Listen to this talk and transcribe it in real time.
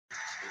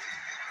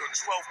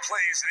12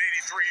 plays and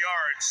 83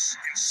 yards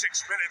in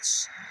 6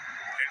 minutes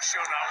and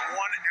show not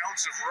 1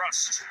 ounce of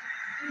rust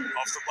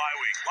off the bye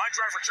week. Line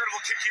drive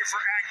returnable kick here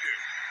for Agnew.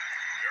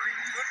 Very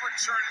good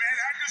return, man.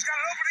 Agnew's got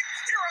an opening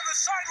here on the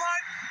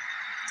sideline.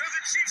 Do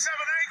the Chiefs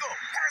have an angle?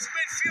 Past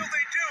midfield,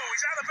 they do.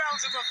 He's out of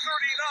bounds at the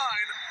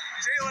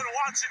 39. Jalen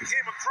Watson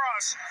came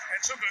across and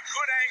took a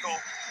good angle.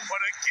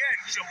 But again,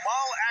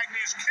 Jamal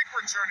Agnew's kick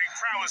returning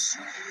prowess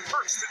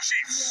hurts the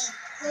Chiefs.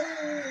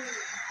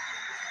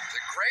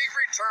 The great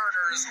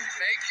returners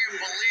make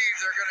you believe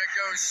they're going to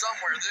go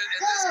somewhere.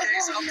 In this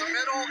case, up the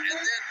middle and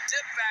then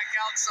dip back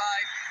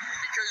outside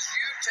because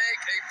you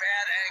take a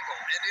bad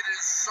angle. And it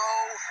is so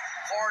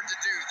hard to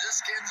do. This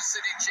Kansas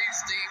City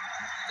Chiefs team,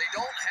 they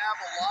don't have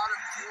a lot of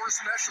core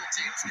special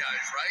teams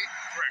guys, right?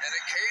 Correct. And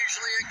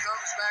occasionally it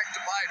comes back to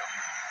bite them.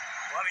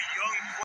 A lot of young players.